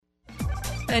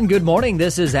And good morning,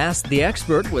 this is Ask the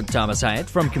Expert with Thomas Hyatt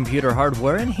from Computer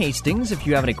Hardware in Hastings. If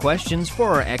you have any questions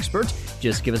for our expert,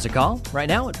 just give us a call right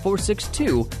now at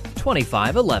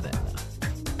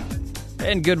 462-2511.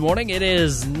 And good morning, it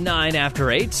is 9 after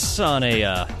 8 on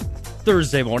a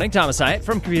Thursday morning. Thomas Hyatt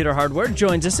from Computer Hardware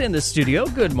joins us in the studio.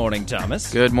 Good morning,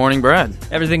 Thomas. Good morning, Brad.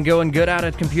 Everything going good out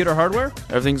at Computer Hardware?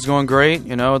 Everything's going great.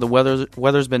 You know, the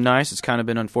weather's been nice. It's kind of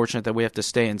been unfortunate that we have to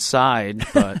stay inside,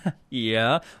 but...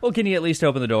 Yeah. Well, can you at least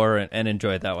open the door and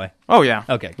enjoy it that way? Oh, yeah.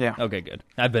 Okay. Yeah. Okay, good.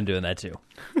 I've been doing that, too.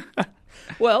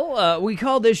 Well, we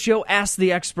call this show Ask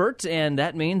the Expert, and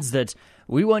that means that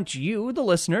we want you, the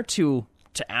listener, to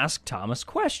ask Thomas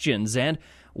questions. And,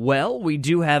 well, we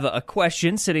do have a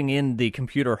question sitting in the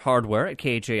Computer Hardware at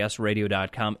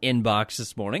khasradio.com inbox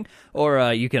this morning.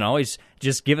 Or you can always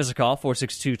just give us a call.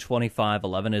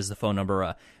 462-2511 is the phone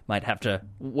number. Might have to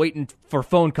wait for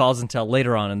phone calls until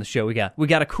later on in the show. We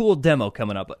got a cool demo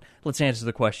coming up, but let's answer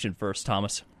the question first,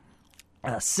 Thomas.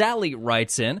 Sally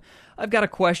writes in, I've got a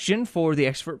question for the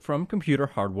expert from Computer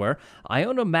Hardware. I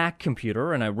own a Mac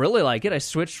computer, and I really like it. I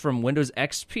switched from Windows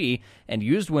XP and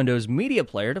used Windows Media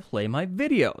Player to play my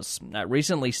videos. I was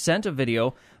recently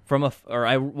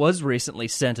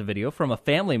sent a video from a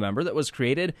family member that was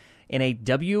created in a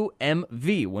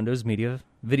WMV, Windows Media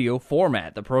Video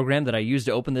format. The program that I use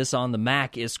to open this on the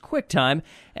Mac is QuickTime,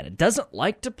 and it doesn't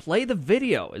like to play the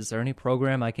video. Is there any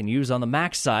program I can use on the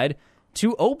Mac side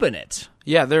to open it?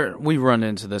 Yeah, we run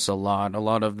into this a lot. A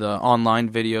lot of the online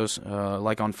videos,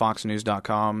 like on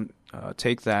foxnews.com,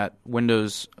 take that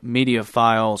Windows media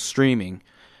file streaming.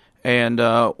 And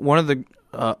one of the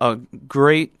a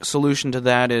great solution to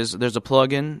that is there's a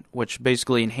plugin which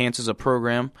basically enhances a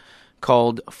program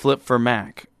called Flip for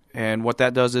Mac. And what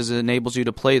that does is it enables you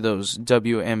to play those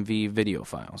WMV video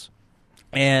files.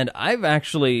 And I've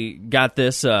actually got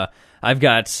this... I've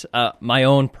got my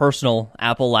own personal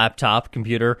Apple laptop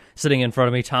computer sitting in front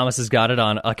of me. Thomas has got it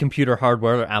on a Computer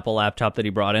Hardware Apple laptop that he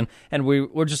brought in. And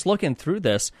we're just looking through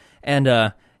this.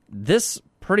 And this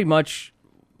pretty much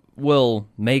will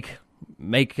make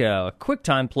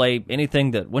QuickTime play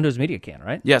anything that Windows Media can,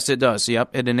 right? Yes, it does.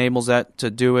 Yep, it enables that to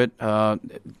do it. I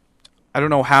don't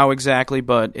know how exactly,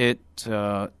 but it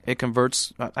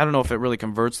converts. I don't know if it really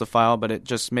converts the file, but it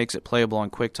just makes it playable on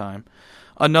QuickTime.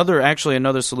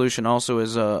 Another solution also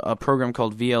is a program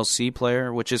called VLC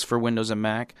Player, which is for Windows and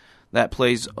Mac, that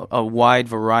plays a wide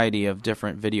variety of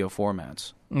different video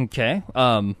formats. Okay.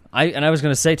 I was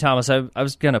going to say, Thomas, I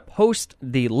was going to post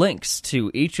the links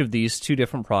to each of these two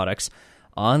different products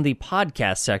on the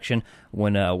podcast section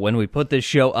when we put this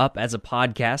show up as a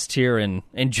podcast here in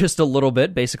just a little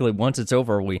bit. Basically, once it's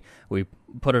over, we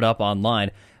put it up online.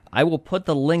 I will put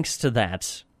the links to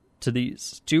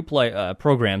these two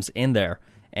programs in there.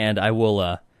 And I will,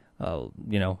 have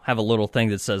a little thing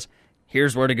that says,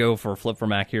 here's where to go for Flip for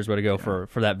Mac, here's where to go for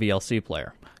that VLC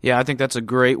player. Yeah, I think that's a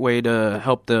great way to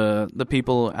help the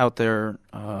people out there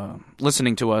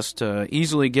listening to us to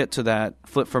easily get to that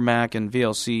Flip for Mac and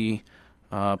VLC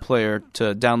player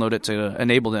to download it to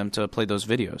enable them to play those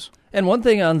videos. And one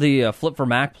thing on the Flip for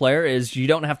Mac player is you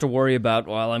don't have to worry about,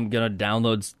 I'm going to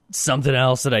download something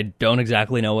else that I don't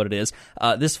exactly know what it is.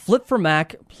 This Flip for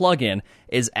Mac plugin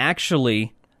is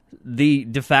actually the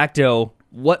de facto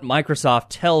what Microsoft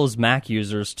tells Mac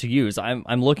users to use.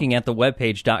 I'm looking at the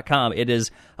webpage.com. It is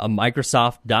a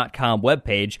Microsoft.com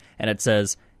webpage, and it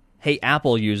says, hey,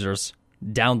 Apple users,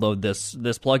 download this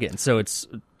plugin. So it's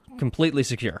completely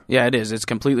secure. Yeah, it is. It's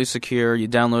completely secure. You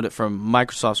download it from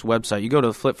Microsoft's website. You go to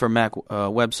the Flip for Mac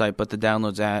website, but the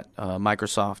download's at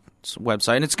Microsoft's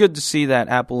website. And it's good to see that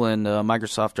Apple and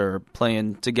Microsoft are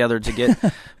playing together to get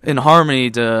in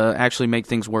harmony to actually make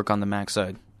things work on the Mac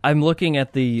side. I'm looking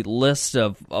at the list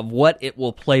of what it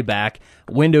will play back.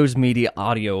 Windows Media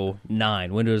Audio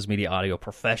 9, Windows Media Audio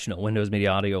Professional, Windows Media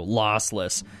Audio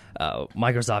Lossless,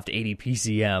 Microsoft 80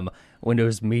 PCM,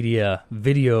 Windows Media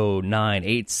Video 9,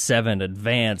 8.7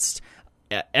 Advanced,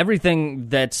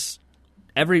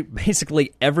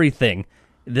 basically everything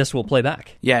this will play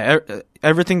back. Yeah,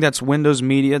 everything that's Windows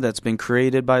Media that's been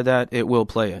created by that, it will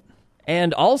play it.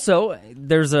 And also,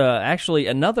 there's actually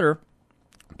another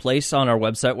place on our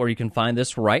website where you can find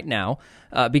this right now,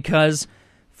 because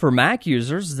for Mac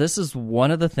users, this is one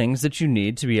of the things that you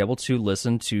need to be able to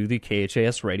listen to the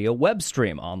KHAS radio web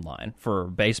stream online. For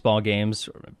baseball games,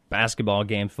 basketball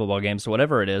games, football games,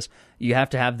 whatever it is, you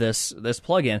have to have this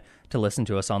plugin to listen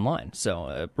to us online.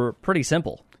 So pretty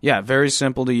simple. Yeah, very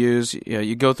simple to use.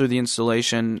 You go through the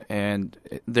installation, and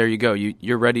there you go.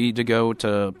 You're ready to go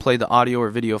to play the audio or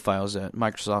video files that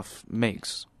Microsoft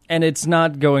makes. And it's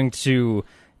not going to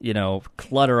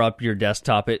clutter up your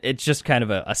desktop. It's just kind of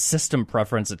a system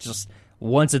preference. It's just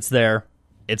once it's there,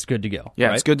 it's good to go. Yeah,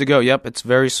 right? It's good to go. Yep, it's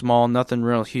very small, nothing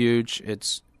real huge.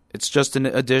 It's just an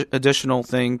additional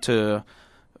thing to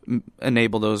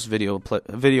enable those video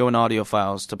and audio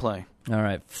files to play. All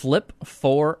right, Flip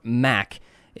for Mac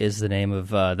is the name of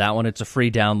that one. It's a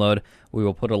free download. We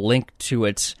will put a link to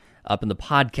it up in the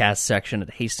podcast section at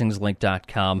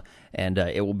hastingslink.com, and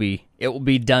it will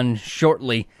be done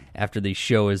shortly after the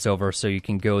show is over, so you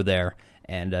can go there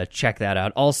and check that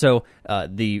out. Also,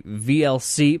 the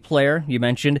VLC player you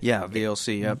mentioned. Yeah,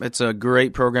 VLC. Yep, it's a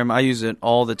great program. I use it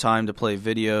all the time to play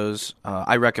videos.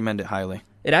 I recommend it highly.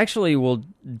 It actually will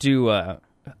do.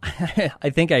 I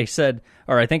think I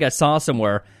saw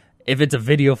somewhere. If it's a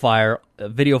video file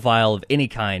of any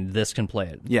kind, this can play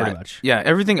it. Yeah, pretty much. Yeah,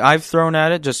 everything I've thrown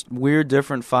at it, just weird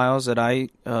different files that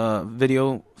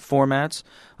video formats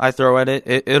I throw at it,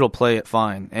 it'll play it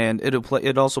fine, and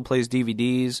it also plays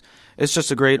DVDs. It's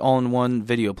just a great all-in-one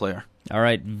video player. All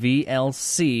right,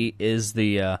 VLC is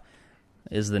the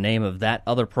name of that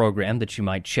other program that you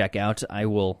might check out.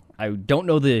 I don't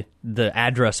know the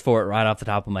address for it right off the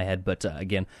top of my head, but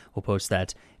again, we'll post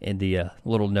that in the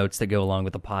little notes that go along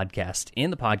with the podcast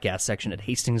in the podcast section at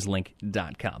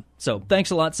hastingslink.com. So thanks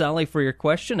a lot, Sally, for your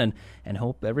question, and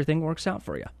hope everything works out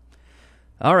for you.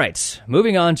 All right,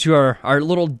 moving on to our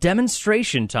little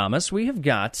demonstration, Thomas. We have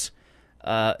got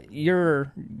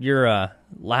your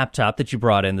laptop that you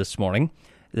brought in this morning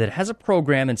that has a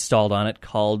program installed on it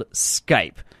called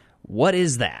Skype. What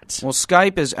is that? Well,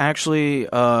 Skype is actually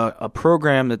a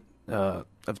program that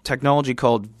of technology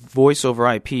called Voice over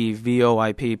IP,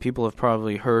 VoIP. People have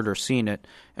probably heard or seen it.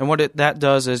 And what that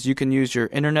does is you can use your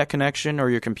internet connection or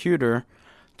your computer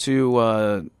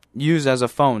to use as a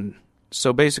phone.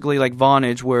 So basically like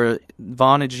Vonage, where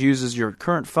Vonage uses your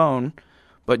current phone,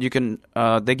 but you can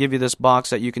they give you this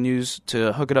box that you can use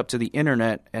to hook it up to the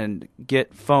internet and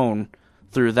get phone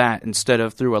through that instead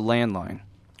of through a landline.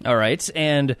 All right,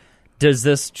 and does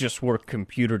this just work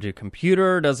computer to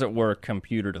computer? Does it work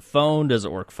computer to phone? Does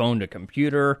it work phone to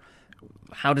computer?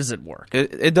 How does it work?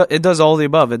 It does all the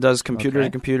above. It does computer to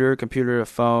computer, computer to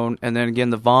phone, and then again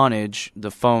the Vonage,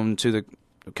 the phone to the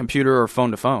computer or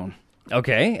phone to phone.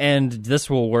 Okay, and this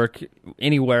will work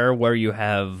anywhere where you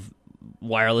have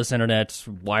wireless internet,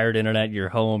 wired internet, your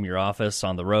home, your office,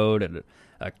 on the road, at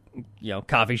a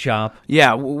coffee shop.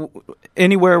 Yeah,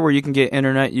 anywhere where you can get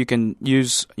internet, you can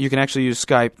actually use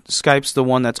Skype. Skype's the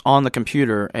one that's on the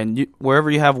computer, and wherever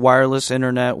you have wireless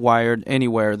internet, wired,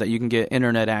 anywhere that you can get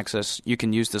internet access, you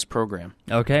can use this program.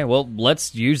 Okay, well,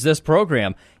 let's use this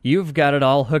program. You've got it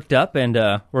all hooked up, and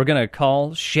we're going to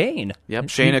call Shane. Yep,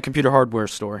 Shane at Computer Hardware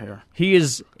Store here.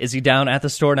 Is he down at the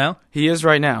store now? He is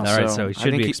right now. All right, so he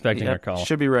should be expecting our call.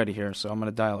 Should be ready here, so I'm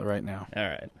going to dial it right now. All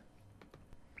right.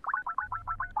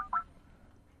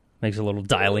 Makes a little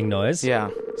dialing noise. Yeah.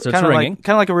 So it's ringing.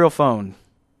 Kind of like a real phone.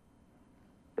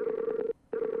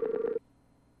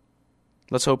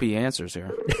 Let's hope he answers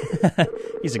here.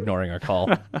 He's ignoring our call.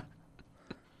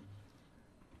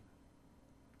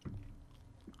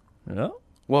 No?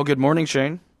 Well, good morning,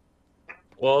 Shane.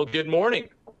 Well, good morning.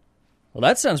 Well,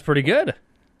 that sounds pretty good.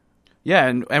 Yeah,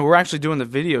 and we're actually doing the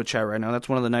video chat right now. That's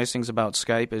one of the nice things about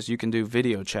Skype is you can do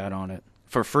video chat on it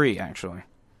for free, actually.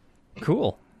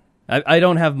 Cool. I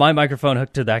don't have my microphone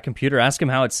hooked to that computer. Ask him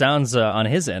how it sounds on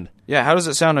his end. Yeah, how does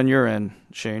it sound on your end,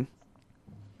 Shane?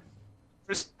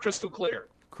 Crystal clear.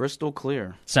 Crystal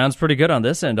clear. Sounds pretty good on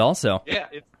this end also. Yeah.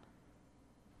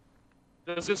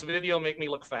 Does this video make me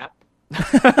look fat?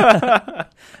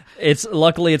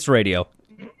 Luckily it's radio.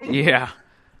 Yeah.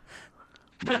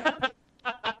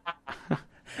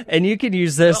 And you can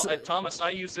use this. Well, Thomas, I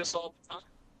use this all the time.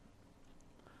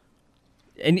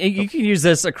 And you can use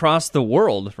this across the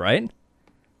world, right?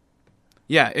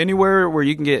 Yeah, anywhere where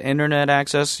you can get internet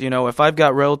access. If I've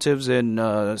got relatives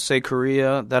in, say,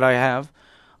 Korea that I have,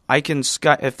 I can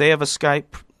Skype. If they have a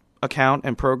Skype account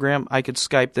and program, I could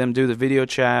Skype them, do the video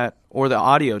chat or the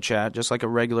audio chat, just like a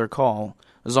regular call,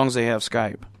 as long as they have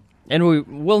Skype. And we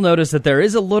will notice that there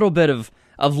is a little bit of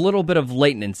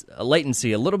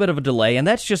latency, a little bit of a delay, and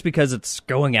that's just because it's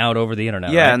going out over the internet.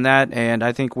 Yeah, right? and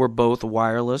I think we're both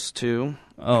wireless too.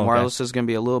 Oh, okay. Wireless is going to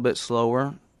be a little bit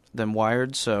slower than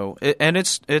wired, so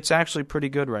it's actually pretty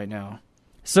good right now.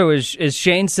 So is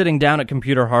Shane sitting down at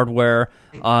Computer Hardware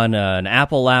on an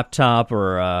Apple laptop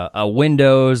or a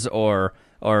Windows, or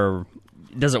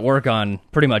does it work on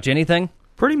pretty much anything?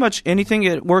 Pretty much anything.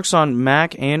 It works on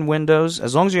Mac and Windows.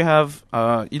 As long as you have,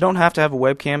 you don't have to have a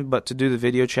webcam, but to do the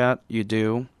video chat, you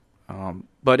do.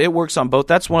 But it works on both.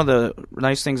 That's one of the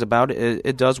nice things about it.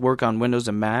 It does work on Windows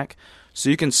and Mac. So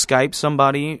you can Skype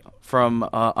somebody from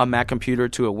a Mac computer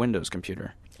to a Windows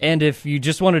computer. And if you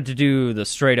just wanted to do the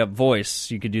straight-up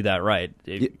voice, you could do that, right?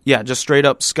 Yeah, just straight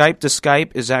up Skype to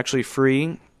Skype is actually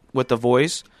free with the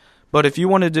voice. But if you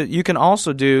wanted to, you can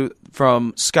also do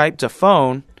from Skype to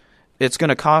phone. It's going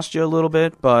to cost you a little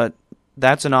bit, but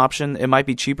that's an option. It might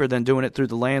be cheaper than doing it through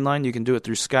the landline. You can do it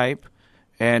through Skype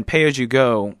and pay as you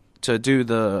go to do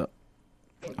the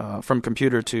from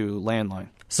computer to landline.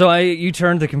 So you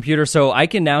turned the computer, so I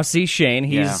can now see Shane.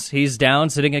 He's down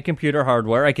sitting at Computer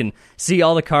Hardware. I can see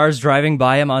all the cars driving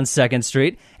by him on 2nd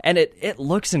Street, and it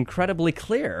looks incredibly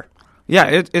clear.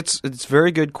 Yeah, it's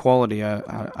very good quality.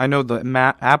 I know the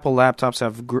Apple laptops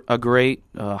have a great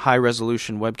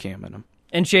high-resolution webcam in them.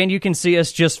 And Shane, you can see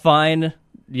us just fine.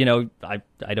 You know,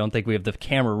 I don't think we have the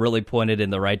camera really pointed in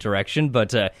the right direction,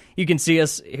 but you can see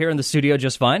us here in the studio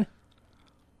just fine.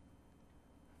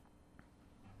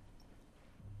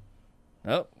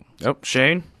 Oh,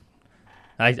 Shane?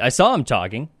 I saw him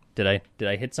talking. Did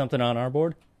I hit something on our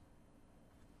board?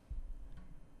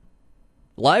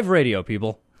 Live radio,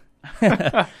 people.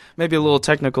 Maybe a little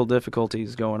technical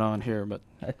difficulties going on here, but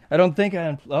I don't think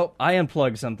I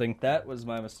unplugged something. That was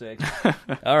my mistake.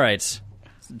 All right.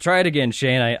 Try it again,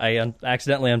 Shane. I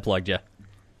accidentally unplugged you.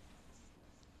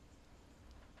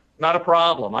 Not a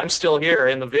problem. I'm still here,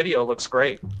 and the video looks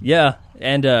great. Yeah,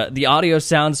 and the audio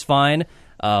sounds fine.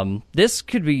 This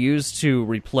could be used to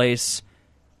replace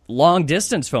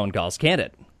long-distance phone calls, can't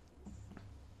it?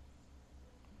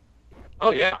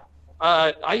 Oh, yeah.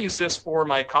 I use this for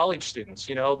my college students,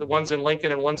 the ones in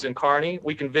Lincoln and ones in Kearney.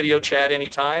 We can video chat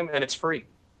anytime, and it's free.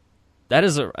 That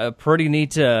is a pretty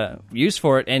neat use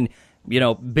for it. And,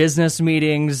 business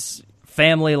meetings,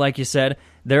 family, like you said,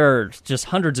 there are just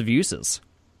hundreds of uses.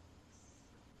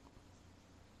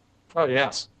 Oh,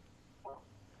 yes.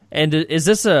 And is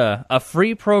this a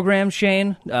free program,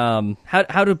 Shane?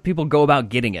 How do people go about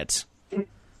getting it?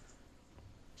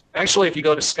 Actually, if you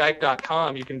go to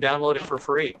Skype.com, you can download it for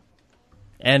free.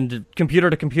 And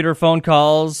computer-to-computer phone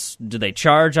calls, do they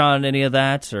charge on any of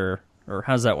that, or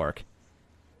how does that work?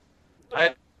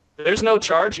 There's no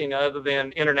charging other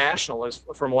than international,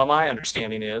 from what my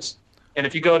understanding is. And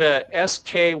if you go to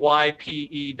skype.com,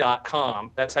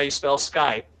 that's how you spell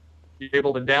Skype, you're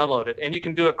able to download it. And you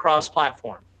can do it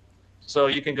cross-platform. So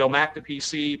you can go Mac to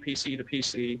PC, PC to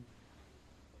PC.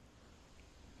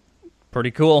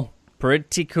 Pretty cool.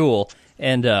 Pretty cool.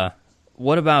 And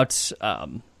what about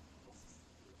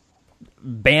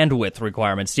bandwidth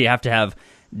requirements? Do you have to have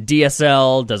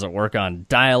DSL? Does it work on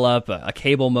dial-up, a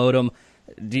cable modem?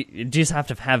 Do you just have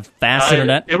to have fast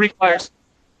internet? It requires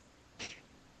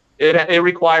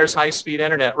high-speed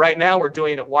internet. Right now, we're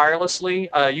doing it wirelessly.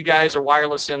 You guys are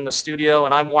wireless in the studio,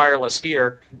 and I'm wireless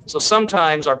here. So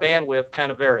sometimes our bandwidth kind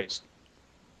of varies.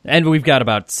 And we've got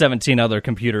about 17 other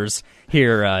computers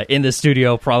here in the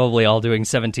studio, probably all doing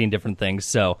 17 different things.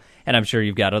 So, and I'm sure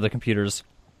you've got other computers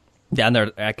down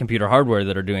there at Computer Hardware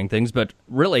that are doing things. But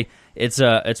really, it's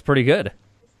pretty good.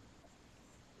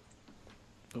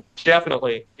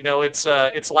 Definitely.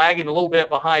 It's lagging a little bit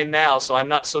behind now, so I'm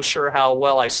not so sure how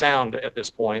well I sound at this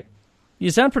point. You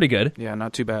sound pretty good. Yeah,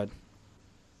 not too bad.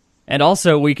 And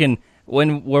also, we can,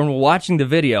 when we're watching the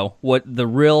video, what the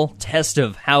real test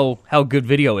of how good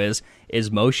video is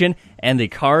motion, and the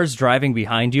cars driving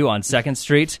behind you on 2nd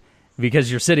Street, because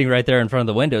you're sitting right there in front of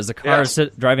the windows, the cars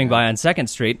driving by on 2nd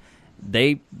Street,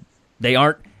 they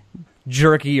aren't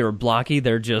jerky or blocky,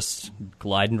 they're just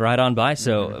gliding right on by.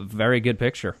 So a very good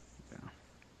picture.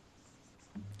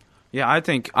 Yeah, I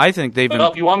think they've been.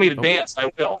 Well, if you want me to dance,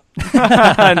 I will.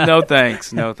 No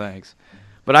thanks.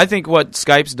 But I think what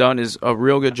Skype's done is a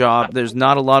real good job. There's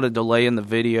not a lot of delay in the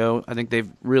video. I think they've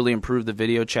really improved the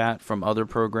video chat from other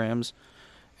programs,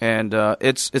 and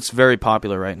it's very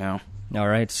popular right now. All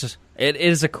right. It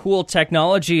is a cool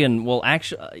technology, and well,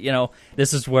 actually,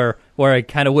 this is where I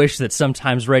kind of wish that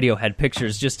sometimes radio had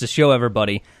pictures just to show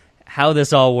everybody how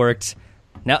this all worked.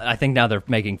 Now, I think now they're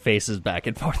making faces back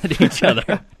and forth at each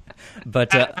other.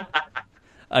 But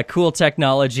a cool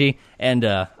technology, and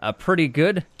a pretty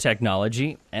good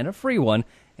technology, and a free one.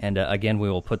 And again,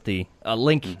 we will put the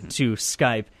link to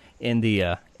Skype in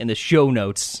the show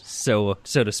notes, so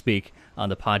to speak, on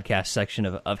the podcast section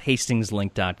of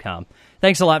hastingslink.com.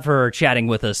 Thanks a lot for chatting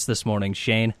with us this morning,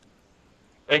 Shane.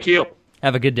 Thank you.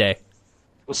 Have a good day.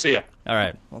 We'll see you. All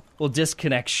right. We'll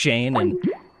disconnect Shane,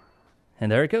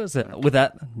 and there it goes. With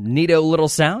that neato little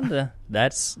sound,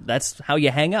 that's how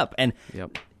you hang up. And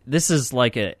this is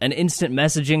like an instant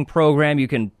messaging program. You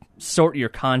can sort your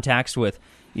contacts with,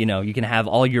 you can have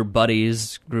all your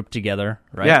buddies grouped together,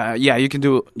 right? Yeah. You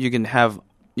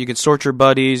can sort your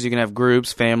buddies. You can have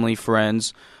groups, family,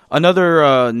 friends.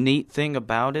 Another neat thing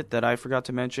about it that I forgot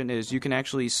to mention is you can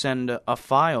actually send a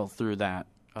file through that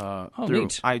through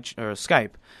neat.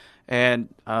 Skype. And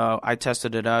I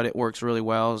tested it out. It works really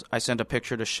well. I sent a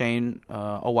picture to Shane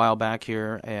a while back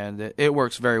here, and it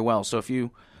works very well. So if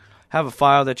you have a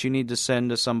file that you need to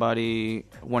send to somebody,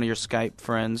 one of your Skype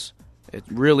friends, it's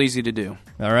real easy to do.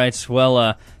 All right.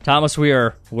 Well, Thomas,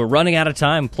 we're running out of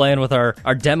time playing with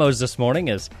our demos this morning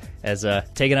as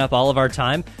taken up all of our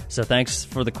time. So thanks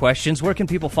for the questions. Where can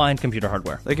people find Computer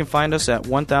Hardware? They can find us at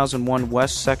 1001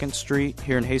 West 2nd Street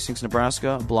here in Hastings,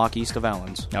 Nebraska, a block east of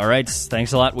Allens. All right.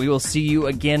 Thanks a lot. We will see you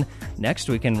again next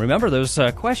week. And remember those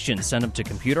questions, send them to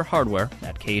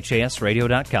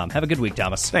computerhardware@khasradio.com. Have a good week,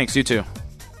 Thomas. Thanks. You too.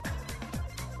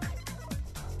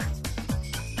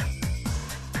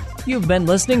 You've been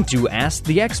listening to Ask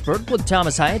the Expert with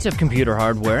Thomas Hyatt of Computer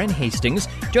Hardware in Hastings.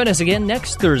 Join us again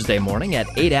next Thursday morning at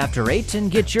 8 after 8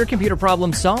 and get your computer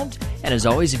problem solved. And as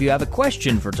always, if you have a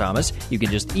question for Thomas, you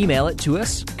can just email it to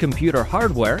us,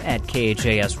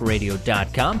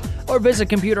 computerhardware@khasradio.com, or visit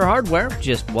Computer Hardware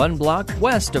just one block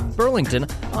west of Burlington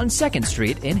on 2nd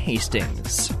Street in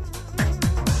Hastings.